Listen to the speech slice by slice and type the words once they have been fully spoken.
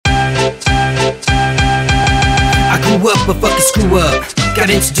up a fucking screw up. Got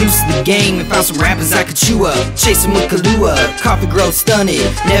introduced to the game and found some rappers I could chew up. Chasing with Kahlua, coffee grows stunted.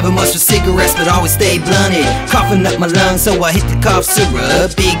 Never much for cigarettes, but always stay blunted. Coughing up my lungs, so I hit the cough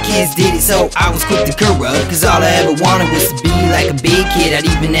syrup. Big kids did it, so I was quick to corrupt. Cause all I ever wanted was to be like a big kid. I'd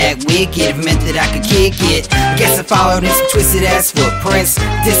even act wicked if it meant that I could kick it. I guess I followed in some twisted ass footprints.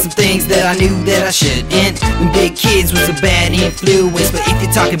 Did some things that I knew that I shouldn't. When big kids was a bad influence, but if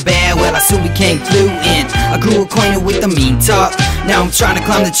you're talking bad, well I soon became fluent. I grew acquainted with the mean talk. Now I'm trying to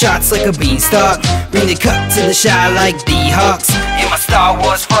climb the charts like a beanstalk. Bring the cup to the shy like the Hawks. In my Star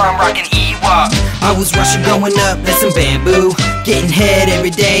Wars firm, rockin' Ewok. I was rushing growing up like some bamboo. Getting head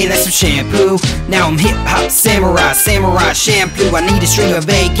every day like some shampoo. Now I'm hip-hop samurai, samurai shampoo. I need a string of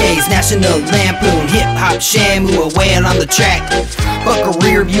AKs, National Lampoon. Hip-hop shamu, a whale on the track. Fuck a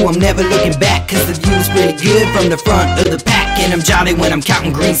rear view, I'm never looking back. Cause the view's pretty good from the front of the pack. And I'm jolly when I'm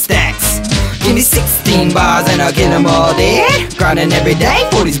counting green stacks. Give me 16 bars and I'll get them all dead. Grinding every day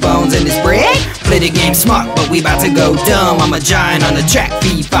for these bones and this bread. Play the game smart, but we about to go dumb. I'm a giant on the track,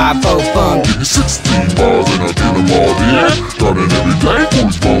 V5 for fun. Give me 16 bars and I'll get them all dead. Grinding every day for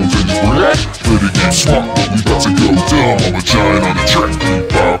these bones and this bread. Play the game smart, but we